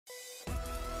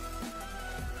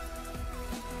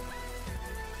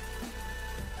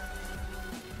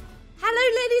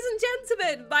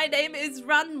gentlemen, my name is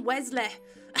Run Wesley,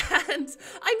 and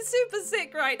I'm super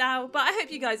sick right now, but I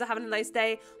hope you guys are having a nice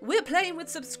day. We're playing with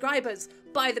subscribers,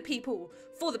 by the people,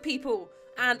 for the people,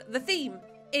 and the theme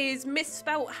is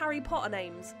misspelt Harry Potter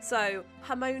names. So,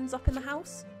 Hermione's up in the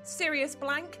house, Sirius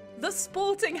Blank, the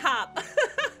sporting hat.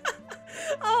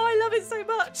 Oh, I love it so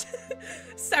much.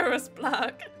 Sarah's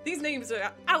Black. These names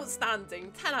are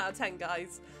outstanding. 10 out of 10,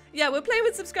 guys. Yeah, we're playing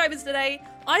with subscribers today.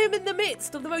 I am in the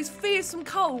midst of the most fearsome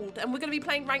cold, and we're going to be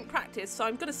playing ranked practice, so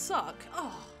I'm going to suck.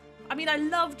 Oh, I mean, I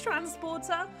love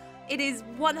Transporter. It is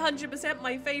 100%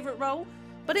 my favourite role,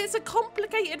 but it's a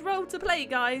complicated role to play,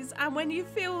 guys, and when you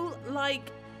feel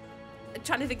like... I'm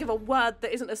trying to think of a word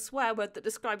that isn't a swear word that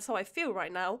describes how I feel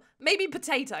right now. Maybe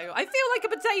potato. I feel like a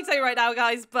potato right now,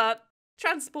 guys, but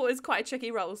Transport is quite a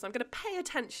tricky role, so I'm going to pay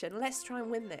attention. Let's try and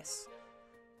win this.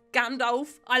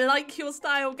 Gandalf. I like your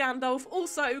style, Gandalf.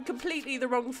 Also, completely the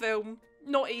wrong film.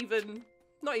 Not even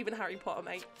Harry Potter,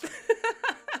 mate.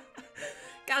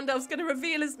 Gandalf's going to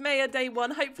reveal his mayor day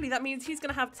one. Hopefully that means he's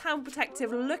going to have Town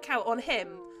Protective lookout on him.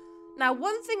 Now,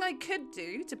 one thing I could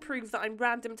do to prove that I'm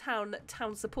random town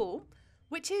support,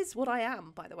 which is what I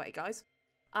am, by the way, guys,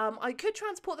 I could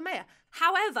transport the mayor.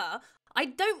 However, I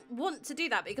don't want to do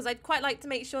that because I'd quite like to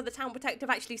make sure the Town Protective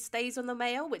actually stays on the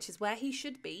mayor, which is where he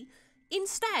should be.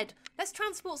 Instead, let's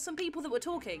transport some people that were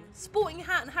talking. Sporting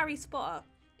Hat and Harry Potter.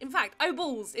 In fact, Oh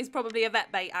Balls is probably a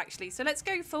vet bait, actually. So let's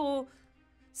go for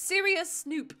Sirius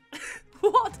Snoop.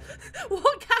 What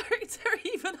character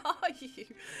even are you?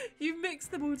 You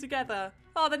mixed them all together.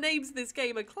 Oh, the names of this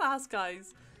game are class,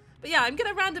 guys. But yeah, I'm going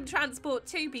to random transport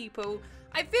 2 people.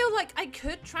 I feel like I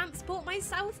could transport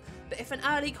myself, but if an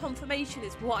early confirmation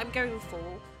is what I'm going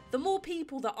for, the more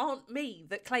people that aren't me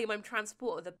that claim I'm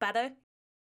transporter, the better.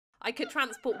 I could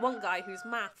transport one guy who's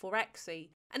Math or Exy,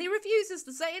 and he refuses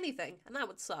to say anything, and that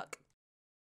would suck.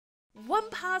 One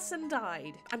person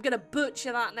died. I'm going to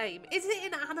butcher that name. Is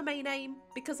it an anime name?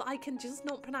 Because I can just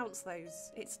not pronounce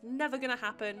those. It's never going to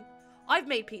happen. I've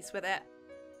made peace with it.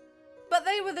 But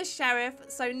they were the sheriff,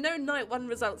 so no night 1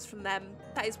 results from them.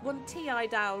 That is 1 TI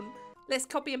down. Let's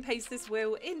copy and paste this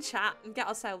wheel in chat and get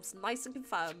ourselves nice and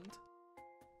confirmed.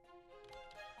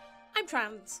 I'm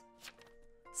trans.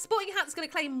 Sporting Hat's going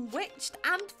to claim Witched,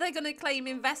 and they're going to claim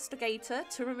Investigator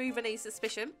to remove any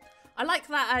suspicion. I like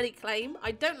that early claim.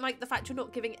 I don't like the fact you're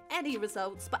not giving any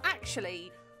results, but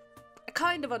actually, I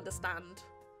kind of understand.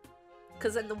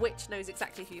 Because then the Witch knows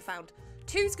exactly who you found.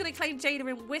 2's going to claim Jada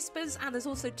in Whispers, and there's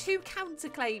also 2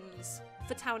 counterclaims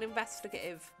for Town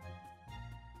Investigative.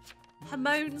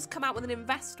 Hermione's come out with an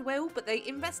invest will, but they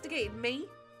investigated me.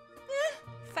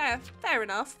 Fair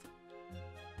enough.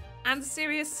 And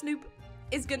Sirius Snoop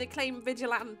is going to claim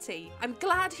Vigilante. I'm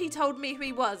glad he told me who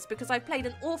he was, because I've played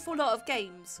an awful lot of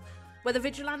games where the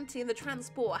Vigilante and the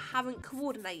Transporter haven't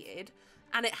coordinated,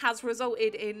 and it has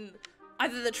resulted in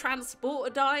either the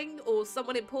Transporter dying or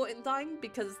someone important dying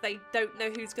because they don't know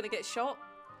who's going to get shot.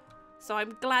 So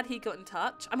I'm glad he got in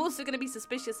touch. I'm also going to be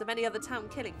suspicious of any other town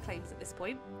killing claims at this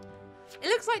point. It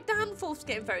looks like Danforth's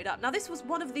getting voted up. Now, this was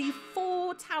one of the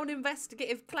 4 town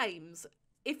investigative claims,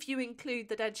 if you include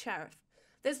the dead sheriff.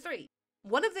 There's 3.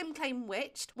 One of them claimed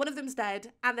Witched, one of them's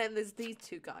dead, and then there's these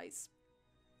 2 guys.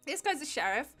 This guy's a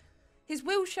sheriff. His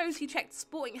will shows he checked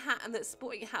Sporting Hat and that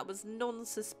Sporting Hat was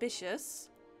non-suspicious.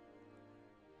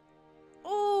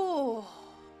 Oh!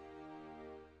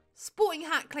 Sporting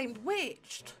Hat claimed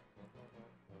Witched.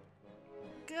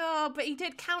 God, but he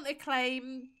did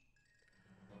counterclaim.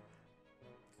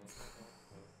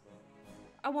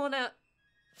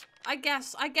 I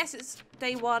guess it's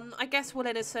day 1. I guess we're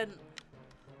innocent.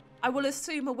 I will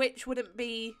assume a witch wouldn't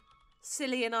be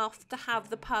silly enough to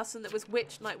have the person that was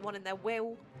witch night 1 in their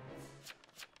will.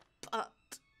 But,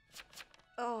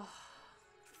 oh,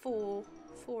 4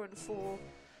 and 4.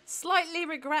 Slightly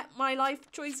regret my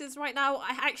life choices right now.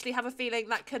 I actually have a feeling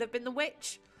that could have been the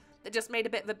witch that just made a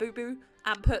bit of a boo-boo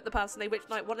and put the person they witch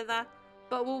night 1 in there.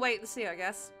 But we'll wait and see, I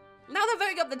guess. Now they're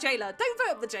voting up the jailer. Don't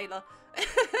vote up the jailer.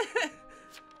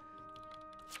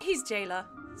 He's jailer.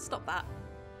 Stop that.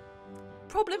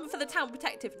 Problem for the Town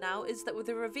Protective now is that with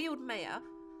a revealed mayor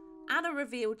and a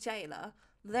revealed jailer,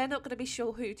 they're not going to be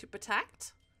sure who to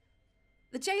protect.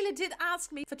 The jailer did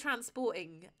ask me for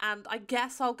transporting, and I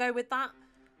guess I'll go with that.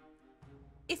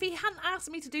 If he hadn't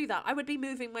asked me to do that, I would be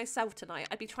moving myself tonight.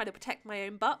 I'd be trying to protect my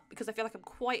own butt because I feel like I'm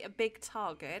quite a big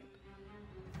target.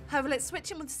 However, let's switch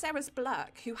in with Sarah's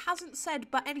Black, who hasn't said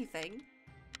but anything.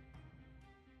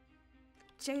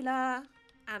 Jailer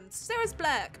and Sarah's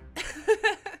Black.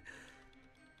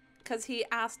 Because he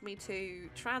asked me to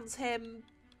trans him.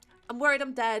 I'm worried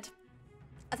I'm dead.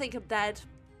 I think I'm dead.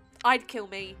 I'd kill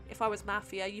me if I was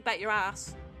Mafia. You bet your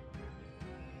ass.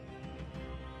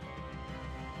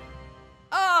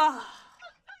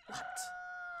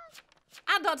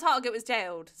 our target was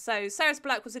jailed. So Cyrus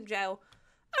Black was in jail.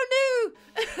 Oh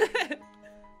no!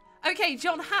 Okay,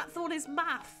 John Hathorne is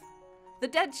Math. The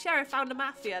dead sheriff found a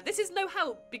Mafia. This is no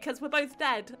help because we're both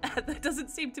dead. There doesn't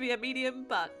seem to be a medium,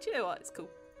 but do you know what? It's cool.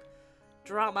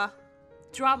 Drama.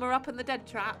 Drama up in the dead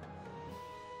trap.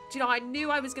 Do you know, I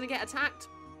knew I was going to get attacked.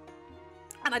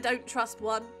 And I don't trust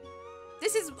one.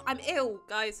 I'm ill,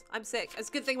 guys. I'm sick. It's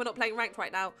a good thing we're not playing ranked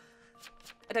right now.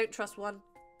 I don't trust one.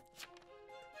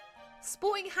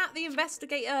 Sporting Hat the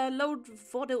Investigator, Lord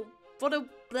Vodil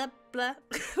blah blah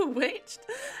Witched,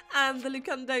 and the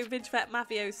Lucundo Vigvet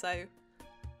Mafioso.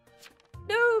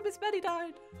 No, Miss Medi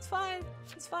died. It's fine.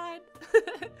 It's fine.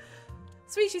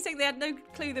 Sweetie saying they had no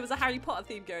clue there was a Harry Potter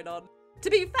theme going on. To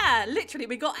be fair, literally,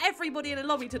 we got everybody in a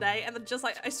lobby today, and then just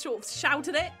like I sort of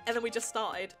shouted it, and then we just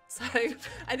started. So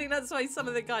I think that's why some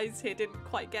of the guys here didn't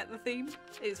quite get the theme.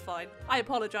 It is fine. I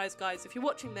apologise, guys. If you're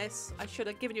watching this, I should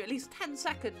have given you at least 10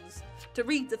 seconds to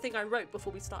read the thing I wrote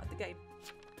before we started the game.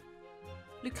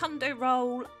 Lucundo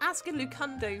roll, asking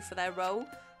Lucundo for their role,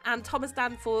 and Thomas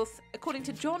Danforth, according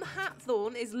to John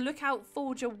Hathorne, is Lookout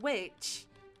Forger Witch.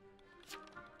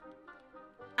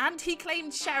 And he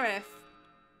claimed Sheriff.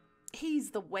 He's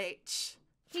the witch.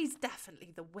 He's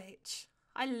definitely the witch.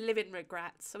 I live in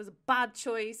regrets. It was a bad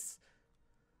choice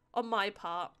on my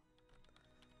part.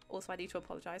 Also, I need to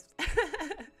apologise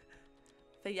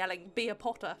for yelling, "Be a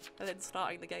Potter," and then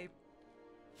starting the game.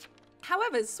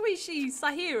 However, Suishi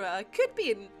Sahira could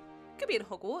be in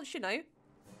Hogwarts, you know.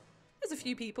 There's a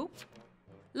few people.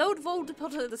 Lord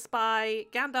Voldemort the Spy,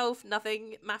 Gandalf,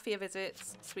 nothing, Mafia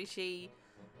visits, Suishi.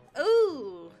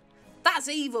 Ooh, that's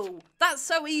evil. That's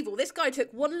so evil. This guy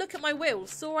took one look at my will,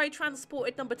 saw I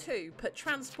transported number 2, put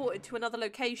transported to another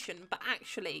location, but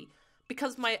actually,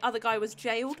 because my other guy was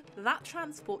jailed, that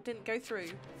transport didn't go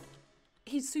through.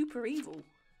 He's super evil.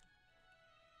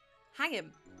 Hang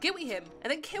him. Guilty him,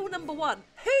 and then kill number 1.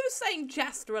 Who's saying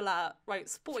Jester alert? Right,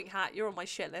 Sporting Hat, you're on my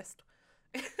shit list.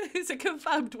 It's a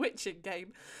confirmed witching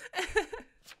game.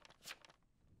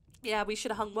 Yeah, we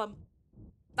should have hung 1.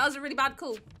 That was a really bad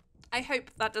call. I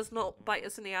hope that does not bite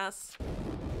us in the ass.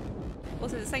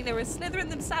 Also, they're saying they were a Slytherin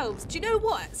themselves. Do you know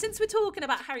what? Since we're talking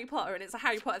about Harry Potter and it's a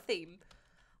Harry Potter theme,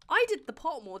 I did the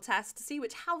Pottermore test to see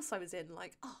which house I was in,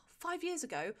 like, 5 years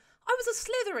ago. I was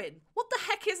a Slytherin. What the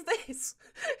heck is this?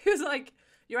 He was like,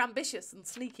 "You're ambitious and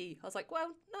sneaky." I was like,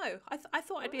 well, no. I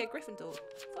thought I'd be a Gryffindor.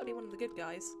 I thought I'd be one of the good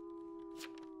guys.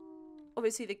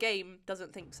 Obviously, the game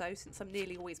doesn't think so, since I'm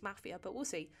nearly always Mafia, but we'll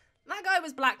see. That guy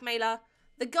was blackmailer.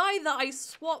 The guy that I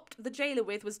swapped the jailer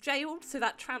with was jailed, so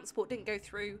that transport didn't go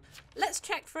through. Let's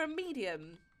check for a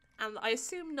medium. And I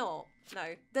assume not.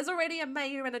 No. There's already a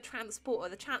mayor and a transporter.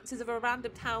 The chances of a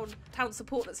random town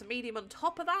support that's a medium on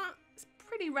top of that, it's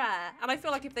pretty rare. And I feel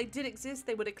like if they did exist,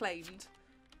 they would have claimed.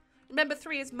 Remember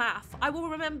 3 is Math. I will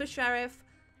remember Sheriff.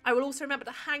 I will also remember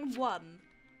to hang 1.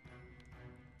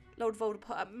 Lord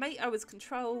Voldemort. Mate, I was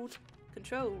controlled.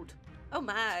 Controlled. Oh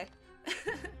my.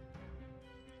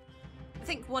 I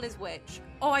think 1 is Witch.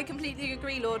 Oh, I completely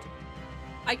agree, Lord.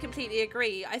 I completely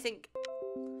agree. I think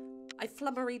I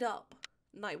flummeried up.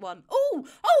 Night 1. Oh!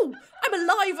 Oh! I'm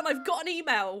alive and I've got an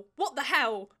email. What the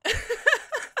hell? I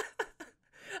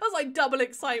was like double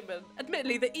excitement.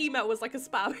 Admittedly, the email was like a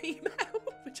spam email,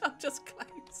 which I'll just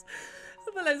close.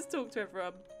 But let's talk to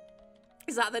everyone.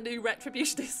 Is that the new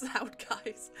Retributionist sound,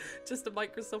 guys? Just a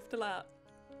Microsoft alert.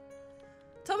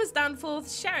 Thomas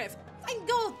Danforth, Sheriff. Thank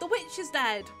God, the witch is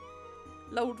dead.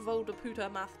 Lord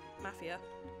Voldemort Mafia.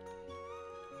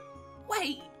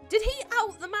 Wait, did he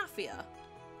out the Mafia?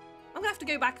 I'm gonna have to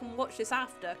go back and watch this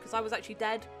after, because I was actually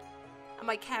dead. And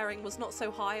my caring was not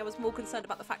so high. I was more concerned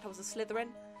about the fact I was a Slytherin.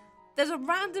 There's a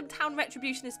random town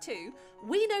Retributionist too.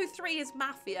 We know 3 is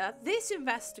Mafia. This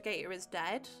investigator is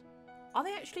dead. Are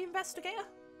they actually investigator?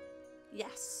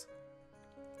 Yes.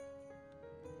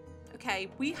 Okay,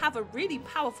 we have a really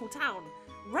powerful town.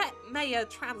 Rep Mayor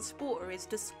Transporter is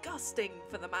disgusting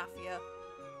for the Mafia.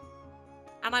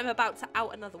 And I'm about to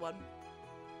out another one.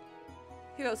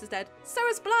 Who else is dead?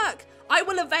 Cyrus Black! I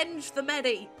will avenge the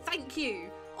Medi. Thank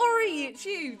you. Ori, it's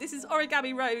you. This is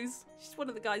Origami Rose. She's one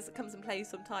of the guys that comes and plays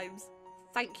sometimes.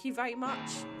 Thank you very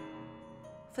much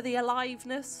for the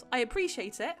aliveness. I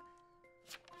appreciate it.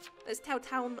 Let's tell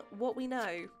town what we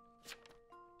know.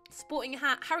 Sporting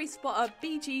Hat, Harry Potter,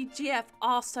 BG, GF,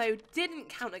 Arso didn't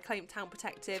counterclaim Town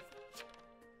Protective.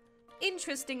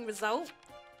 Interesting result.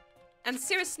 And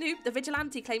Sirius Snoop, the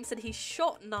vigilante, claims that he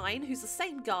shot 9, who's the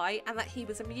same guy, and that he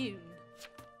was immune.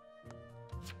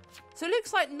 So it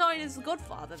looks like 9 is the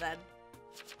Godfather then.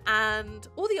 And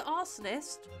or the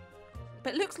Arsonist.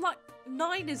 But it looks like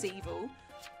 9 is evil.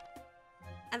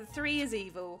 And 3 is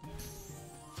evil.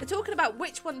 They're talking about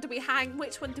which one do we hang,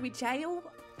 which one do we jail.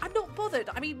 I'm not bothered.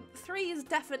 I mean, 3 is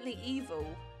definitely evil.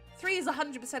 3 is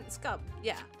 100% scum.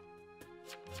 Yeah.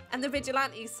 And the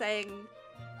vigilante's saying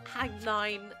hang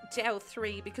 9, jail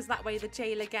 3, because that way the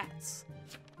jailer gets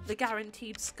the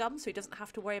guaranteed scum, so he doesn't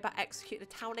have to worry about executing a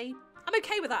townie. I'm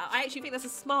okay with that. I actually think that's a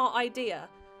smart idea.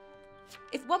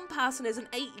 If one person is an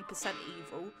 80%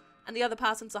 evil and the other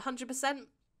person's 100%,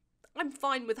 I'm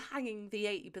fine with hanging the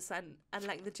 80% and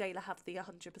letting the jailer have the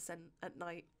 100% at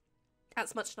night.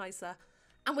 That's much nicer.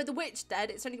 And with the witch dead,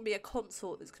 it's only going to be a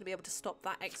consort that's going to be able to stop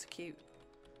that execute.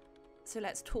 So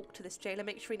let's talk to this jailer,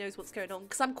 make sure he knows what's going on.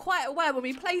 Because I'm quite aware when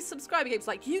we play subscriber games,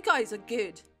 like, you guys are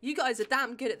good. You guys are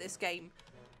damn good at this game.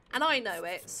 And I know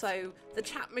it, so the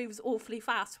chat moves awfully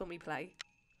fast when we play.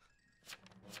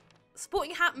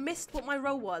 Sporting Hat missed what my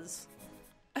role was.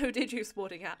 Oh, did you,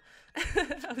 Sporting Hat?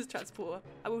 I was transporter.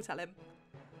 I will tell him.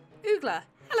 Oogler.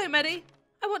 Hello, Medi.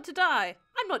 I want to die.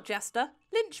 I'm not Jester.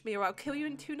 Lynch me or I'll kill you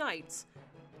in 2 nights.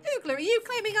 Oogler, are you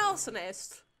claiming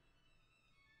arsonist?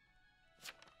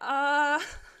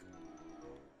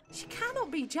 She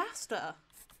cannot be Jester.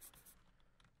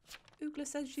 Oogler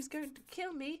says she's going to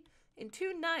kill me in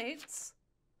 2 nights.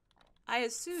 I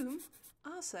assume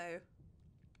arso.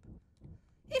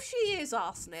 If she is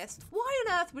arsonist, why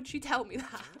on earth would she tell me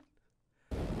that?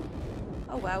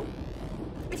 Oh well.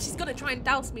 If she's gonna try and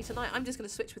douse me tonight, I'm just gonna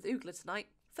switch with Oogler tonight.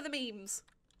 For the memes.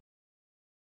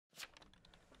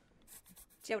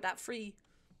 Jailed at 3.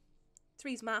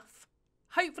 3's math.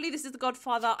 Hopefully this is the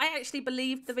Godfather. I actually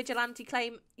believed the vigilante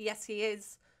claim. Yes, he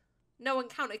is. No one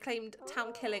counter-claimed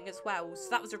town killing as well. So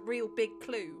that was a real big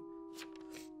clue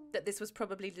that this was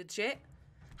probably legit.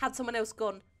 Had someone else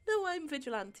gone, no, I'm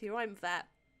vigilante or I'm vet,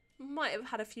 might have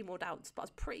had a few more doubts, but I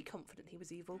was pretty confident he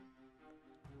was evil.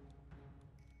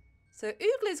 So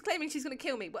Oogler's claiming she's going to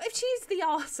kill me. But if she's the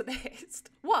arsonist,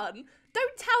 1,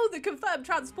 don't tell the confirmed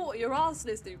transporter you're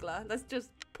arsonist, Oogler. That's just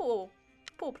poor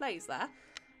plays there.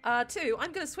 2,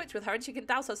 I'm going to switch with her and she can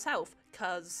douse herself.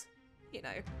 Because, you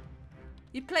know,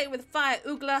 you play with fire,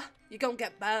 Oogler, you're going to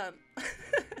get burnt.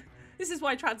 This is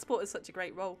why transporter is such a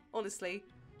great role, honestly.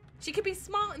 She could be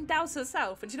smart and douse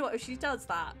herself. And you know what, if she does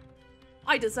that,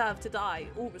 I deserve to die.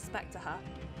 All respect to her.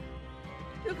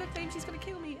 Oogler claims she's going to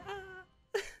kill me.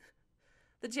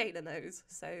 The jailer knows,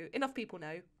 so enough people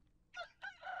know.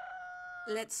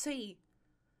 Let's see.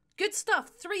 Good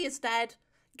stuff. 3 is dead.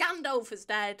 Gandalf is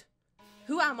dead.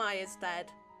 Who Am I is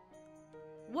dead.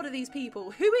 What are these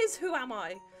people? Who is Who Am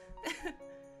I?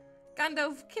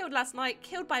 Gandalf killed last night.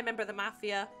 Killed by a member of the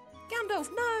Mafia. Gandalf,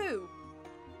 no!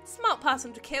 Smart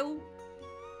person to kill.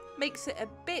 Makes it a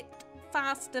bit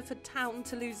faster for town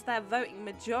to lose their voting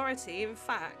majority, in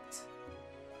fact.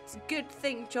 It's a good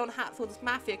thing John Hatfield's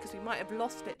Mafia, because we might have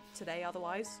lost it today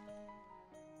otherwise.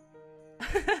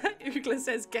 Oogler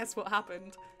says, guess what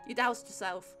happened? You doused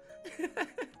yourself.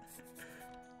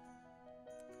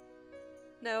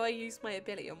 No, I used my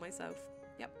ability on myself.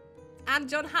 Yep. And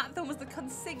John Hatfield was the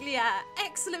consigliere.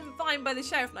 Excellent find by the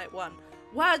Sheriff Night 1.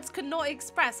 Words cannot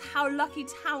express how lucky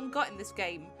town got in this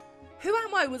game. Who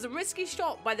Am I was a risky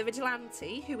shot by the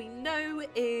vigilante, who we know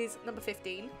is number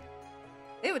 15.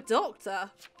 They were doctor.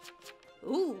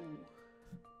 Ooh.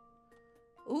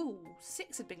 Ooh,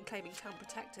 6 had been claiming town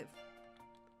protective.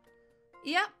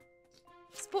 Yep.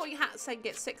 Sporting Hat saying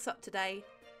get 6 up today.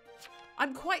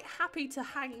 I'm quite happy to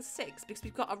hang 6 because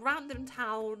we've got a random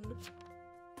town,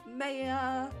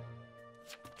 mayor,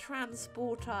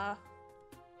 transporter.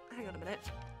 Hang on a minute.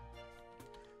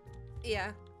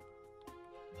 Yeah.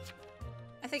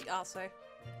 I think arso.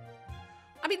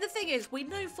 I mean, the thing is, we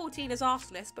know 14 is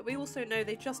arsonist, but we also know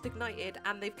they've just ignited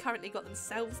and they've currently got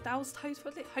themselves doused,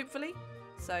 hopefully.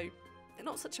 So, they're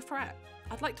not such a threat.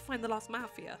 I'd like to find the last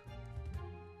Mafia.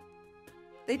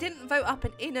 They didn't vote up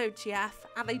an in OGF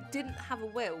and they didn't have a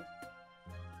will,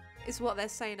 is what they're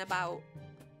saying about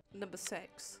number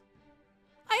 6.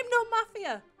 I am not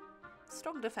Mafia.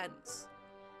 Strong defence.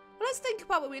 Well, let's think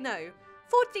about what we know.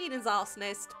 14 is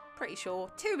arsonist, pretty sure.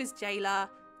 2 is jailer.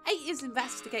 8 is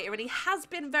investigator, and he has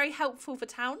been very helpful for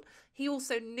town. He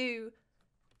also knew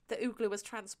that Oogler was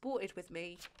transported with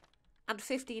me. And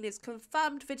 15 is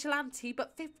confirmed vigilante,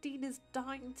 but 15 is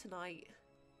dying tonight.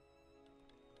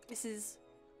 This is...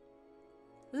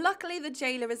 Luckily the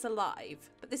jailer is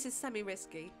alive, but this is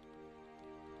semi-risky.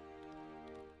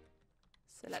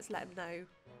 So let's let him know.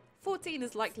 14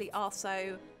 is likely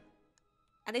arso.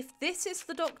 And if this is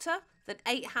the doctor, then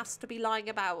 8 has to be lying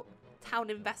about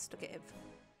town investigative.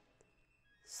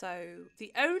 So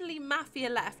the only Mafia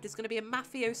left is going to be a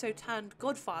mafioso turned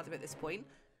Godfather at this point.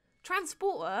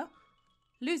 Transporter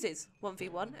loses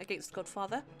 1v1 against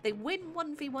Godfather. They win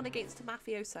 1v1 against a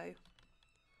mafioso.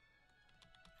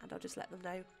 And I'll just let them know.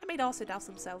 I made Arso douse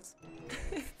themselves.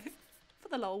 For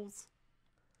the lols.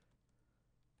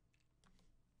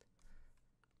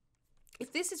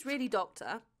 If this is really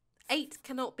Doctor, 8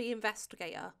 cannot be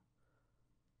Investigator.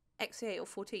 Execute or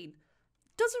 14.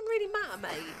 Doesn't really matter,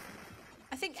 mate.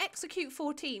 I think execute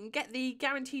 14, get the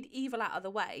guaranteed evil out of the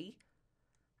way,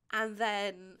 and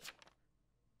then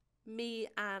me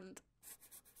and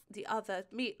the other...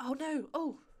 Oh, no.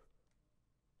 Oh.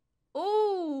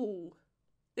 Oh.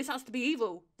 This has to be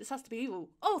evil. This has to be evil.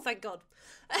 Oh, thank God.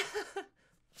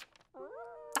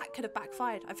 That could have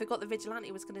backfired. I forgot the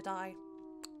vigilante was going to die.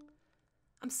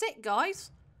 I'm sick,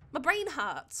 guys. My brain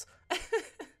hurts.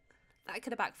 That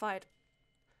could have backfired.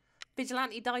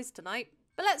 Vigilante dies tonight.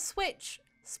 But let's switch.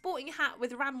 Sporting hat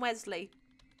with Ran Wesley.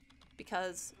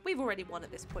 Because we've already won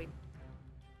at this point.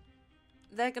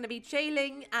 They're going to be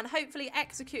jailing and hopefully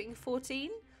executing 14.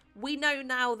 We know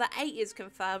now that 8 is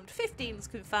confirmed. 15 is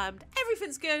confirmed.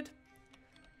 Everything's good.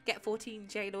 Get 14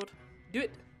 jailed. Do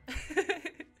it.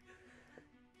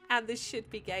 And this should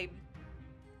be game.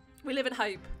 We live in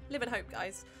hope. Live in hope,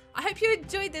 guys. I hope you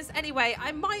enjoyed this anyway.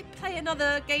 I might play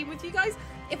another game with you guys.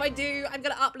 If I do, I'm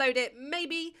going to upload it.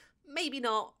 Maybe, maybe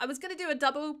not. I was going to do a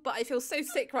double, but I feel so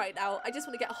sick right now. I just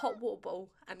want to get a hot water bowl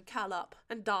and curl up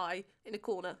and die in a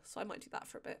corner. So I might do that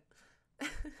for a bit.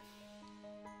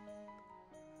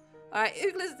 Alright,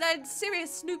 Oogler's dead.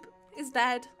 Sirius Snoop is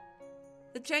dead.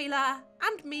 The jailer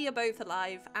and me are both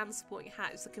alive. And Sporting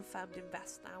Hat is the confirmed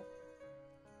invest now.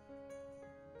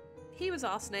 He was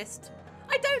Arsonist.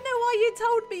 I don't know why you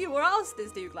told me you were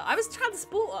Arsonist, Oogler. I was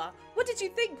Transporter. What did you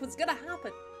think was going to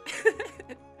happen?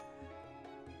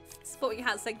 Sporting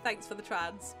Hat saying thanks for the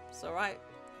trans. It's alright.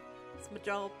 It's my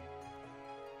job.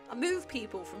 I move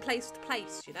people from place to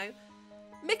place, you know.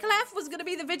 Micallef was going to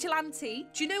be the vigilante.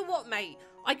 Do you know what, mate?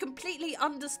 I completely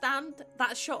understand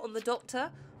that shot on the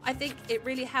Doctor. I think it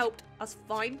really helped us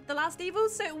find the last evil,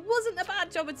 so it wasn't a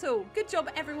bad job at all. Good job,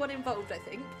 everyone involved, I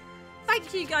think.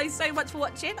 Thank you guys so much for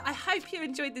watching. I hope you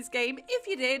enjoyed this game. If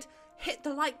you did, hit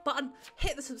the like button,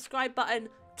 hit the subscribe button.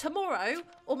 Tomorrow,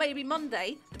 or maybe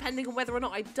Monday, depending on whether or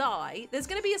not I die, there's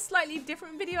going to be a slightly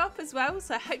different video up as well,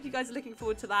 so I hope you guys are looking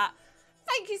forward to that.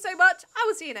 Thank you so much. I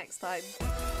will see you next time.